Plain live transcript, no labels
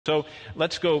So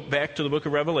let's go back to the book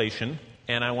of Revelation,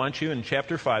 and I want you in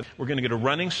chapter 5, we're going to get a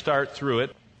running start through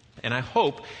it, and I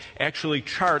hope actually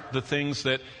chart the things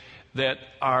that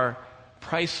are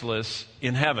priceless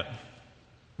in heaven.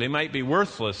 They might be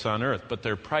worthless on earth, but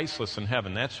they're priceless in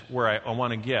heaven. That's where I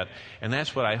want to get, and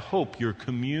that's what I hope your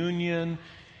communion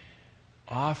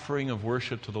offering of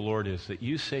worship to the Lord is, that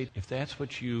you say, if that's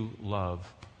what you love,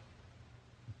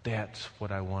 that's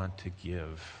what I want to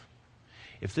give.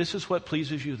 If this is what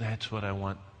pleases you, that's what I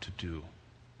want to do.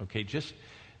 Okay, just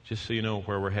so you know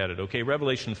where we're headed. Okay,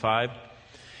 Revelation 5.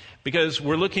 Because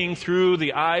we're looking through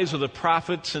the eyes of the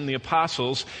prophets and the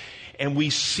apostles, and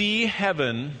we see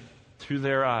heaven through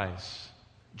their eyes.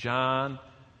 John,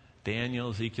 Daniel,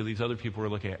 Ezekiel, these other people we're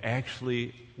looking at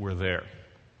actually were there.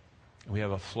 We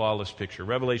have a flawless picture.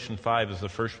 Revelation 5 is the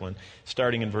first one,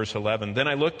 starting in verse 11. Then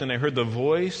I looked and I heard the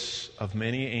voice of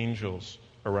many angels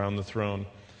around the throne.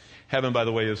 Heaven, by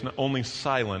the way, is not only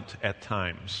silent at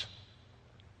times.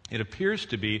 It appears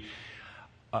to be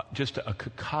just a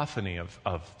cacophony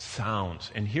of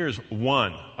sounds. And here's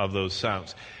one of those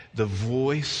sounds. The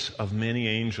voice of many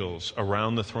angels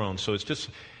around the throne. So it's just,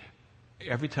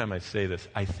 every time I say this,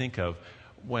 I think of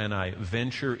when I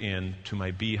venture into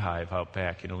my beehive out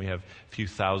back. You know, we have a few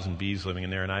thousand bees living in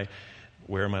there, and I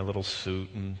wear my little suit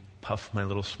and puff my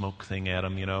little smoke thing at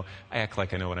them, you know. I act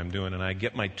like I know what I'm doing, and I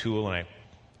get my tool and I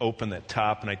open that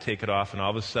top and I take it off, and all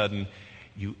of a sudden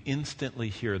you instantly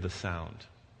hear the sound.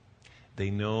 They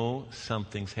know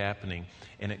something's happening,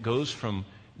 and it goes from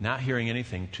not hearing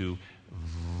anything to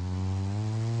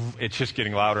it's just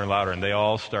getting louder and louder, and they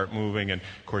all start moving, and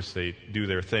of course they do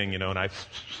their thing, you know, and I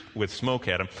with smoke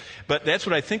at them. But that's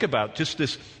what I think about, just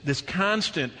this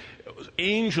constant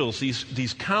angels,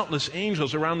 these countless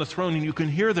angels around the throne, and you can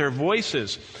hear their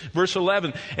voices. Verse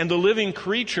 11, and the living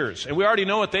creatures, and we already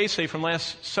know what they say from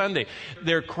last Sunday.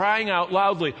 They're crying out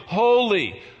loudly,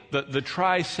 holy, the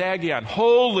trisagion,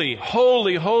 holy,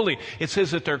 holy, holy. It says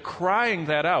that they're crying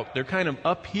that out. They're kind of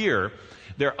up here.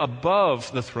 They're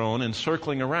above the throne and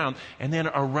circling around. And then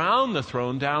around the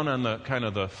throne, down on the kind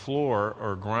of the floor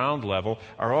or ground level,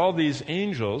 are all these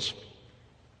angels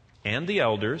and the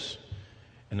elders.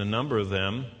 And the number of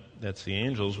them, that's the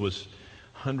angels, was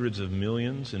hundreds of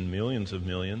millions and millions of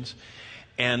millions.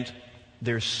 And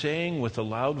they're saying with a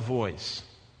loud voice,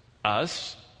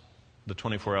 us, the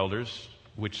 24 elders,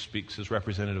 which speaks as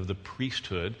representative of the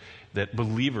priesthood that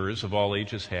believers of all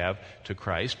ages have to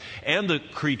Christ, and the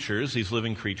creatures, these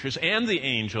living creatures, and the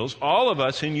angels, all of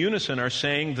us in unison are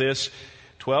saying this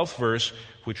 12th verse,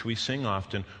 which we sing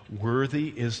often, worthy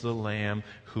is the Lamb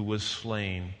who was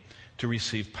slain to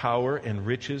receive power and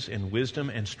riches and wisdom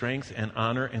and strength and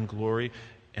honor and glory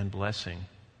and blessing.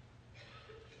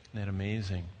 Isn't that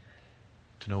amazing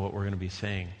to know what we're going to be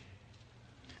saying?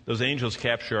 Those angels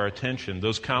capture our attention.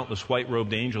 Those countless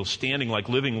white-robed angels standing like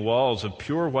living walls of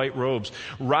pure white robes,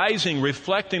 rising,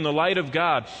 reflecting the light of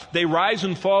God. They rise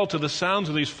and fall to the sounds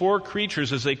of these four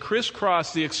creatures as they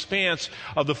crisscross the expanse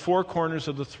of the four corners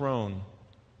of the throne.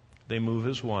 They move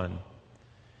as one.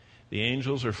 The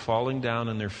angels are falling down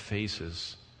on their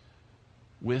faces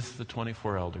with the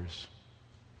 24 elders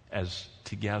as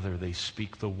together they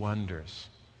speak the wonders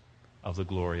of the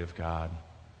glory of God.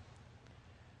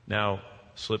 Now,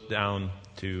 slip down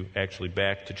to, actually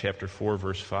back to chapter 4,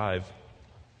 verse 5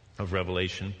 of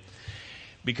Revelation,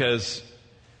 because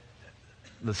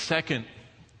the second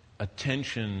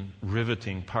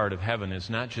attention-riveting part of heaven is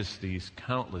not just these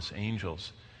countless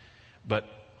angels, but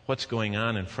what's going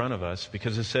on in front of us,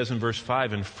 because it says in verse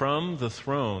 5, and from the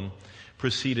throne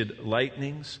proceeded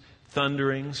lightnings,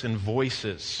 thunderings, and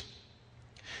voices.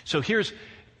 So here's,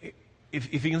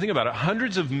 if you can think about it,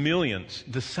 hundreds of millions,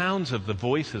 the sounds of the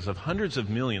voices of hundreds of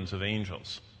millions of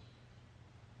angels.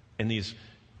 And these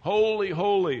holy,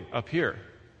 holy up here.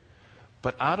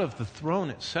 But out of the throne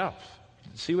itself,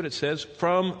 see what it says?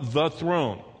 From the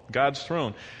throne, God's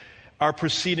throne, are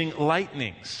proceeding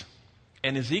lightnings.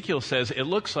 And Ezekiel says it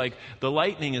looks like the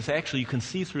lightning is actually, you can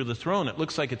see through the throne. It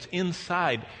looks like it's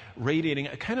inside, radiating,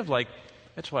 kind of like,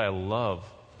 that's why I love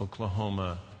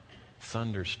Oklahoma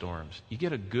thunderstorms. You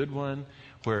get a good one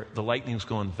where the lightning's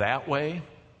going that way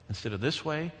instead of this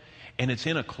way, and it's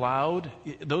in a cloud.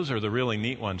 Those are the really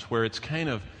neat ones where it's kind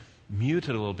of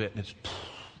muted a little bit, and it's,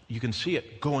 you can see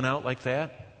it going out like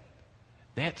that.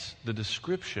 That's the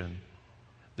description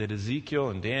that Ezekiel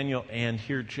and Daniel and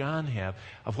here John have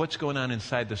of what's going on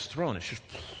inside this throne. It's just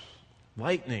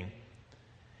lightning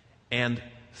and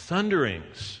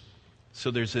thunderings. So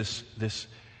there's this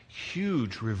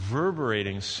huge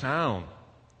reverberating sound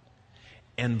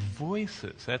and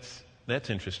voices. That's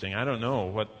interesting. I don't know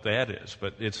what that is,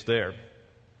 but it's there.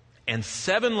 And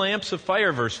 7 lamps of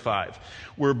fire, verse 5,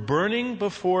 were burning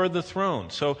before the throne.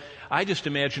 So I just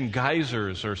imagine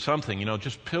geysers or something,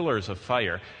 just pillars of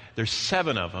fire. There's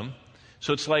 7 of them.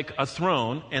 So it's like a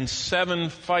throne, and 7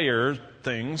 fire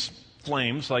things,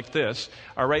 flames like this,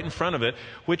 are right in front of it,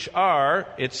 which are,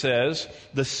 it says,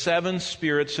 the 7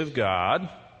 spirits of God.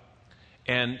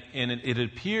 And it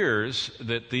appears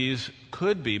that these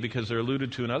could be, because they're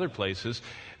alluded to in other places,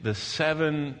 the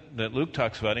 7 that Luke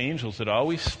talks about, angels that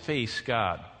always face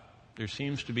God. There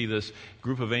seems to be this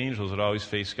group of angels that always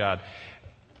face God.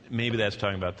 Maybe that's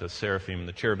talking about the seraphim and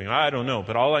the cherubim. I don't know,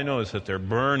 but all I know is that they're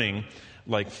burning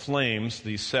like flames,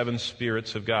 these 7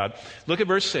 spirits of God. Look at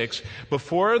verse 6.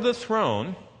 Before the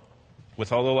throne,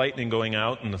 with all the lightning going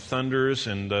out and the thunders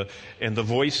and the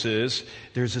voices,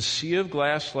 there's a sea of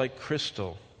glass like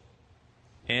crystal.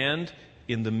 And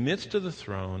in the midst of the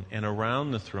throne and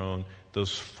around the throne,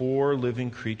 those 4 living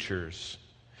creatures,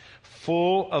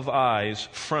 full of eyes,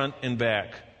 front and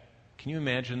back. Can you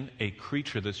imagine a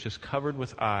creature that's just covered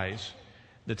with eyes,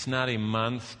 that's not a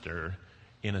monster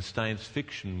in a science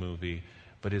fiction movie,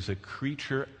 but is a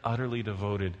creature utterly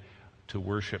devoted to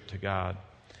worship to God?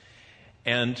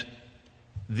 And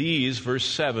these, verse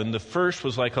 7, the first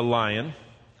was like a lion,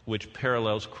 which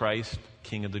parallels Christ,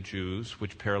 King of the Jews,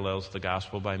 which parallels the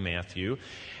Gospel by Matthew.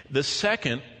 The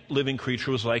second living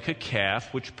creature was like a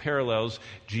calf, which parallels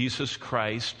Jesus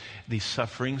Christ, the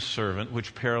suffering servant,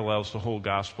 which parallels the whole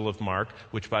Gospel of Mark,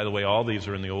 which, by the way, all these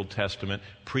are in the Old Testament,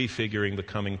 prefiguring the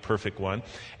coming perfect one.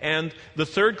 And the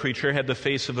third creature had the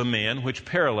face of a man, which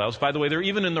parallels, by the way, they're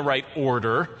even in the right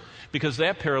order, because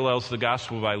that parallels the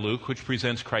Gospel by Luke, which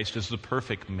presents Christ as the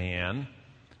perfect man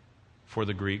for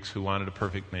the Greeks who wanted a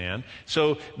perfect man.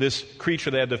 So this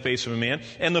creature that had the face of a man.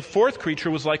 And the fourth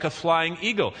creature was like a flying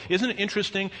eagle. Isn't it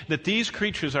interesting that these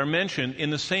creatures are mentioned in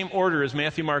the same order as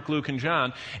Matthew, Mark, Luke, and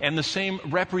John, and the same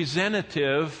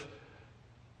representative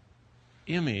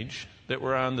image that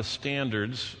were on the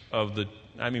standards of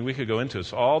we could go into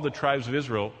this. All the tribes of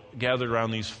Israel gathered around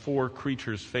these 4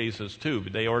 creatures' faces too.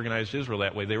 They organized Israel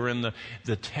that way. They were in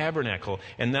the tabernacle,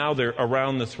 and now they're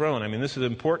around the throne. This is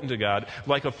important to God.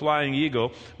 Like a flying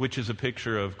eagle, which is a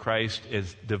picture of Christ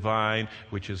as divine,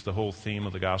 which is the whole theme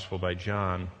of the Gospel by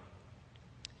John.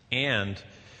 And,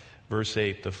 verse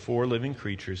 8, the 4 living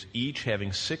creatures, each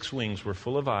having 6 wings, were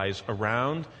full of eyes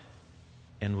around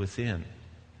and within.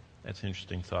 That's an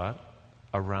interesting thought.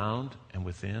 Around and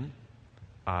within.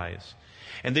 Eyes.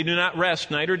 And they do not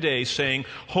rest night or day, saying,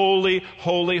 Holy,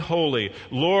 holy, holy,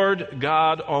 Lord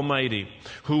God Almighty,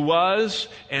 who was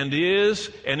and is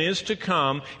to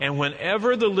come. And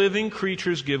whenever the living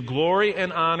creatures give glory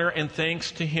and honor and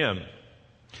thanks to Him,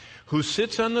 who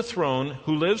sits on the throne,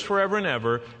 who lives forever and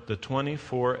ever, the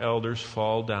 24 elders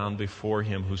fall down before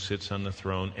Him who sits on the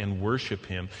throne and worship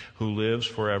Him who lives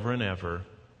forever and ever.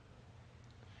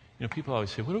 People always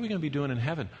say, what are we going to be doing in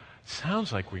heaven?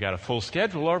 Sounds like we got a full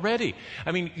schedule already.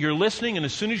 You're listening, and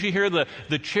as soon as you hear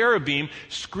the cherubim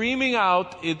screaming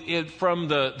out from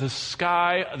the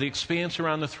sky, the expanse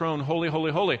around the throne, holy,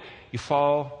 holy, holy, you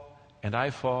fall, and I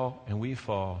fall, and we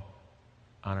fall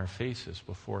on our faces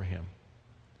before Him.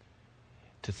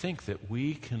 To think that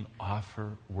we can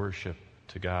offer worship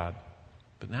to God.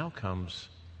 But now comes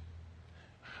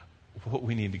what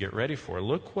we need to get ready for.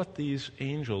 Look what these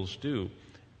angels do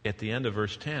at the end of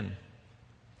verse 10.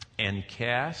 And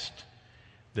cast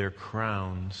their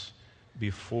crowns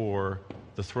before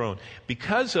the throne.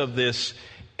 Because of this,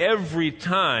 every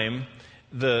time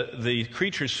the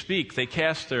creatures speak, they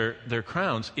cast their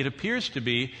crowns. It appears to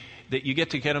be that you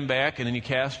get them back, and then you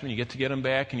cast them, you get to get them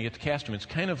back, and you get to cast them. It's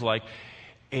kind of like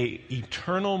an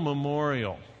eternal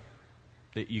memorial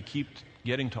that you keep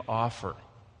getting to offer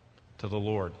to the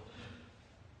Lord.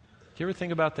 Do you ever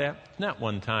think about that? Not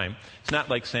one time. It's not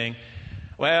like saying,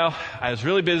 well, I was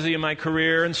really busy in my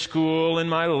career and school and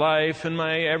my life and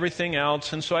my everything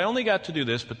else, and so I only got to do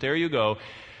this, but there you go.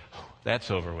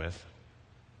 That's over with.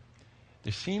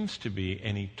 There seems to be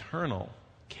an eternal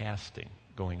casting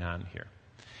going on here.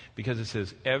 Because it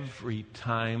says, every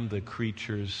time the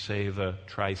creatures say the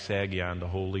trisagion, the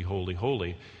holy, holy,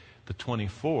 holy, the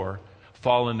 24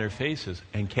 fall on their faces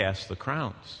and cast the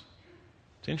crowns.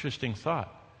 It's an interesting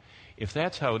thought. If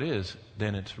that's how it is,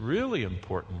 then it's really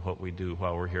important what we do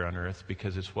while we're here on earth,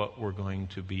 because it's what we're going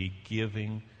to be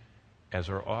giving as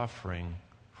our offering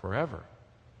forever.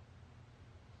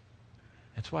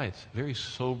 That's why it's very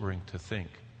sobering to think,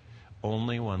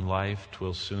 only one life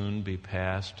twill soon be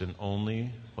past, and only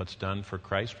what's done for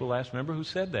Christ will last. Remember who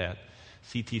said that?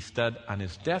 C.T. Studd on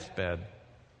his deathbed.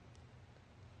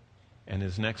 And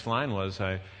his next line was,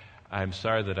 I'm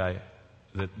sorry that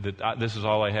this is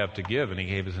all I have to give, and he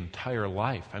gave his entire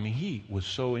life. I mean, he was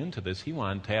so into this, he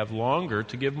wanted to have longer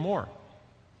to give more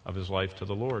of his life to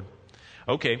the Lord.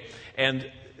 Okay, and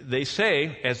they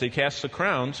say, as they cast the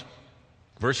crowns,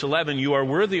 verse 11, "You are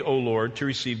worthy, O Lord, to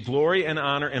receive glory and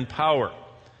honor and power."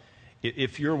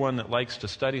 If you're one that likes to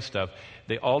study stuff,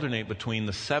 they alternate between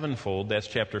the sevenfold, that's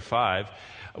chapter 5,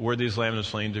 "Worthy is the Lamb that is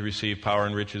slain to receive power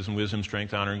and riches and wisdom,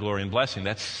 strength, honor, and glory and blessing."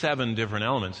 That's 7 different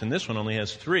elements, and this one only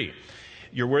has 3.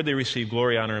 You're worthy to receive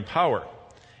glory, honor, and power.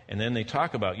 And then they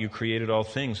talk about you created all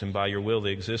things, and by your will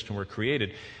they exist and were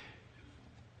created.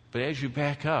 But as you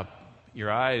back up, your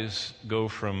eyes go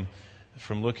from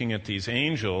looking at these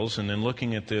angels and then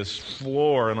looking at this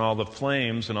floor and all the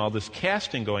flames and all this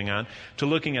casting going on to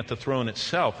looking at the throne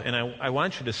itself. And I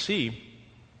want you to see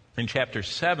in chapter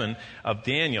 7 of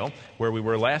Daniel, where we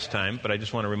were last time, but I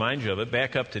just want to remind you of it,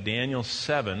 back up to Daniel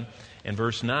 7 and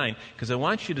verse 9, because I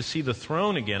want you to see the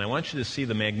throne again. I want you to see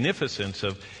the magnificence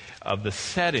of the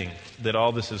setting that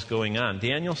all this is going on.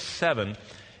 Daniel 7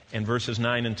 and verses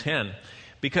 9 and 10.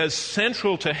 Because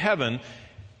central to heaven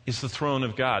is the throne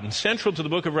of God. And central to the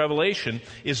book of Revelation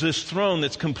is this throne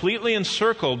that's completely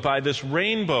encircled by this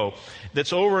rainbow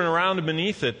that's over and around and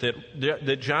beneath it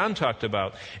that John talked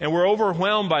about. And we're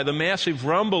overwhelmed by the massive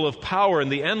rumble of power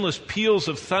and the endless peals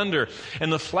of thunder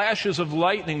and the flashes of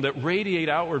lightning that radiate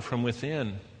outward from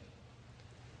within.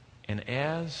 And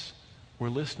as we're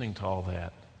listening to all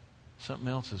that, something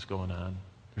else is going on.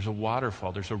 There's a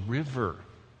waterfall. There's a river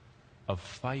of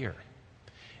fire.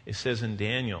 It says in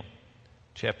Daniel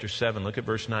chapter 7, look at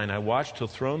verse 9. "I watched till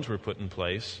thrones were put in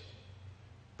place."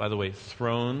 By the way,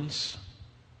 thrones.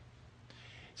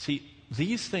 See,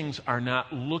 these things are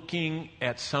not looking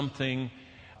at something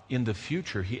in the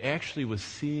future. He actually was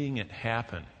seeing it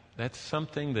happen. That's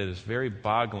something that is very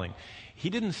boggling.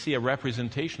 He didn't see a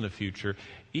representation of the future.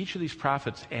 Each of these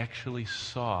prophets actually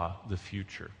saw the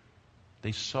future.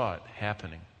 They saw it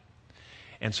happening.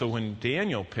 And so when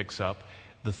Daniel picks up,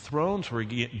 the thrones were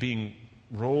being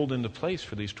rolled into place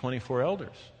for these 24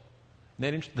 elders.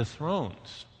 The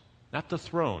thrones, not the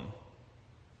throne.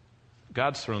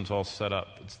 God's throne's all set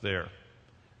up. It's there.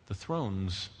 The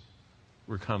thrones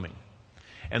were coming.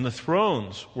 And the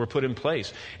thrones were put in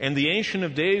place. And the Ancient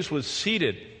of Days was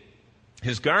seated.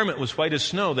 His garment was white as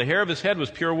snow. The hair of his head was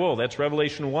pure wool. That's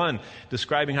Revelation 1,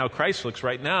 describing how Christ looks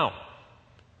right now.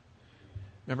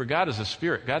 Remember, God is a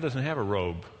spirit. God doesn't have a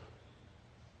robe.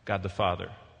 God the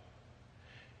Father.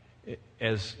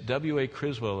 As W.A.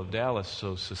 Criswell of Dallas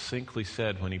so succinctly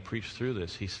said when he preached through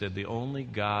this, he said, the only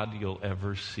God you'll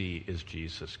ever see is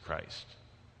Jesus Christ.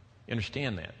 You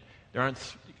understand that? You're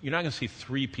not going to see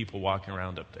 3 people walking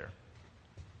around up there.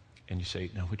 And you say,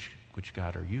 now which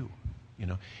God are you? You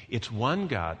know, it's one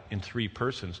God in 3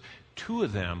 persons. 2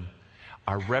 of them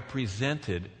are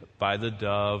represented by the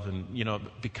dove, and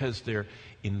because they're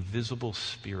invisible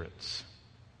spirits.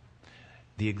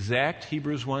 The exact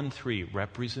Hebrews 1:3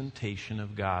 representation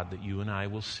of God that you and I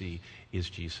will see is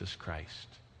Jesus Christ.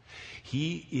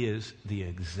 He is the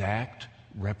exact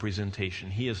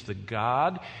representation. He is the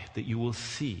God that you will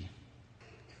see.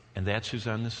 And that's who's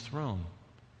on this throne.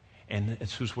 And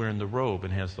it's who's wearing the robe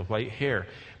and has the white hair.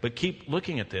 But keep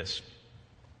looking at this.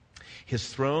 His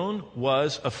throne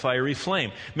was a fiery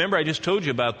flame. Remember, I just told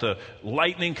you about the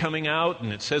lightning coming out,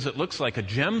 and it says it looks like a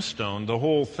gemstone. The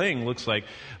whole thing looks like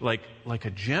a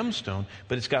gemstone,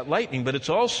 but it's got lightning, but it's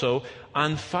also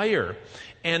on fire.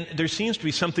 And there seems to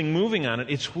be something moving on it.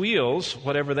 Its wheels,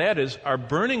 whatever that is, are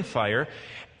burning fire,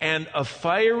 and a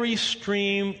fiery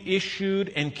stream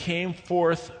issued and came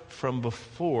forth from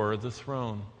before the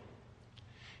throne.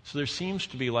 So there seems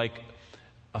to be like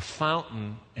a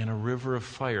fountain and a river of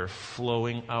fire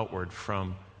flowing outward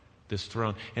from this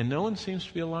throne. And no one seems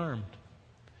to be alarmed,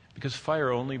 because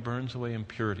fire only burns away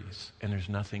impurities, and there's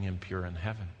nothing impure in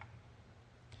heaven.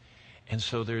 And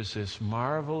so there's this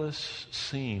marvelous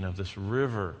scene of this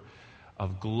river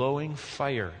of glowing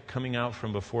fire coming out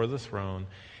from before the throne,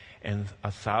 and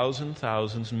 1,000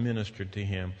 thousands ministered to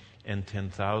him, and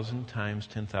 10,000 times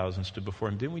 10,000 stood before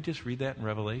him. Didn't we just read that in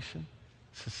Revelation?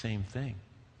 It's the same thing.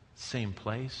 Same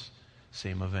place,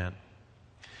 same event.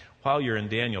 While you're in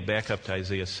Daniel, back up to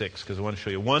Isaiah 6, because I want to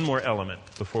show you one more element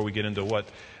before we get into what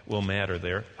will matter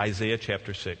there. Isaiah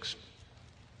chapter 6.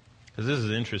 Because this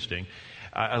is interesting.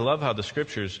 I love how the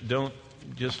scriptures don't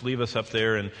just leave us up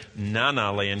there in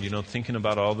na-na land, thinking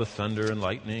about all the thunder and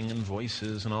lightning and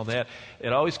voices and all that.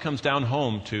 It always comes down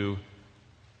home to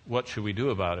what should we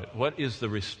do about it?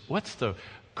 What's the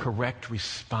correct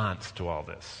response to all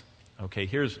this? Okay,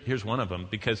 here's one of them,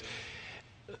 because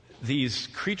these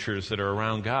creatures that are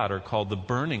around God are called the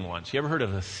burning ones. You ever heard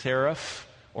of a seraph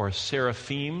or a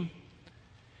seraphim?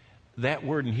 that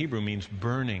word in Hebrew means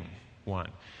burning one.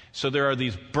 So there are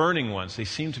these burning ones. They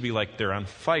seem to be like they're on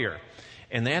fire.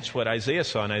 And that's what Isaiah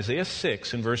saw in Isaiah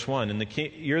 6 in verse 1. In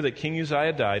the year that King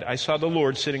Uzziah died, I saw the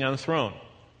Lord sitting on the throne.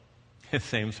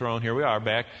 Same throne, here we are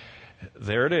back.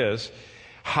 There it is.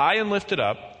 High and lifted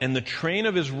up, and the train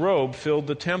of his robe filled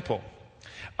the temple.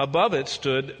 Above it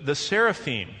stood the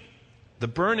seraphim, the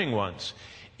burning ones.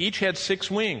 Each had 6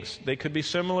 wings. They could be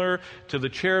similar to the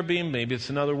cherubim. Maybe it's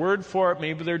another word for it.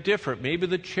 Maybe they're different. Maybe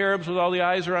the cherubs with all the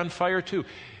eyes are on fire too.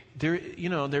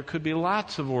 There could be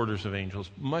lots of orders of angels,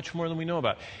 much more than we know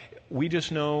about. We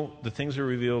just know the things that are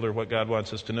revealed are what God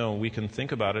wants us to know. We can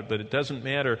think about it, but it doesn't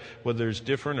matter whether it's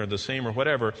different or the same or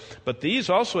whatever. But these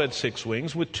also had 6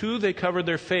 wings. With 2 they covered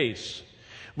their face.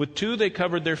 With 2 they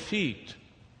covered their feet.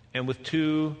 And with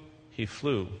 2 he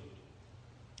flew.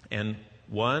 And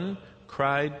one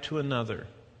cried to another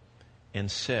and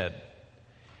said,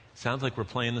 sounds like we're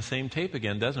playing the same tape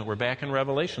again, doesn't it? We're back in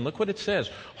Revelation. Look what it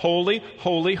says. Holy,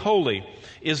 holy, holy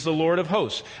is the Lord of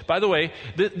hosts. By the way,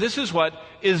 this is what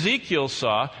Ezekiel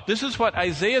saw. This is what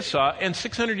Isaiah saw. And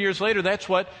 600 years later, that's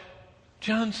what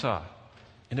John saw.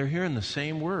 And they're hearing the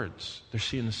same words. They're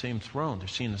seeing the same throne. They're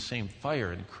seeing the same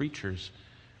fire and creatures.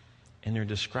 And they're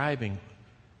describing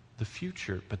the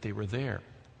future, but they were there,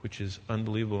 which is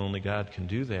unbelievable. Only God can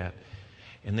do that.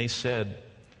 And they said,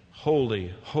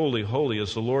 holy, holy, holy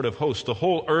is the Lord of hosts. The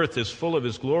whole earth is full of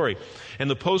his glory. And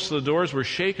the posts of the doors were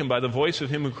shaken by the voice of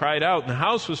him who cried out. And the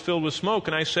house was filled with smoke.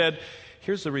 And I said,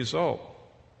 here's the result.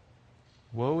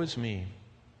 Woe is me,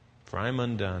 for I am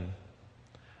undone.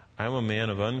 I am a man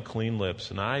of unclean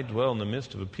lips, and I dwell in the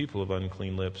midst of a people of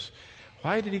unclean lips.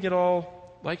 Why did he get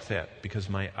all like that? Because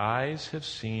my eyes have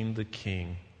seen the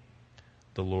King,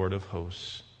 the Lord of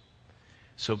hosts.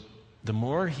 So the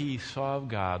more he saw of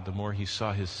God, the more he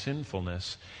saw his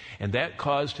sinfulness, and that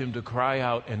caused him to cry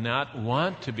out and not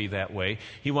want to be that way.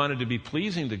 He wanted to be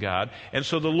pleasing to God, and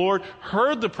so the Lord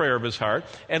heard the prayer of his heart,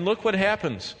 and look what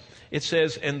happens. It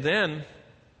says, and then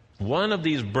one of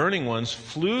these burning ones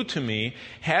flew to me,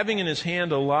 having in his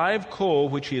hand a live coal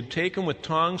which he had taken with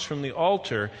tongs from the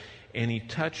altar, and he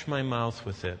touched my mouth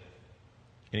with it.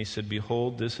 And he said,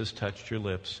 behold, this has touched your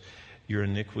lips. Your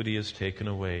iniquity is taken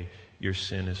away. Your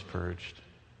sin is purged.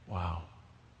 Wow.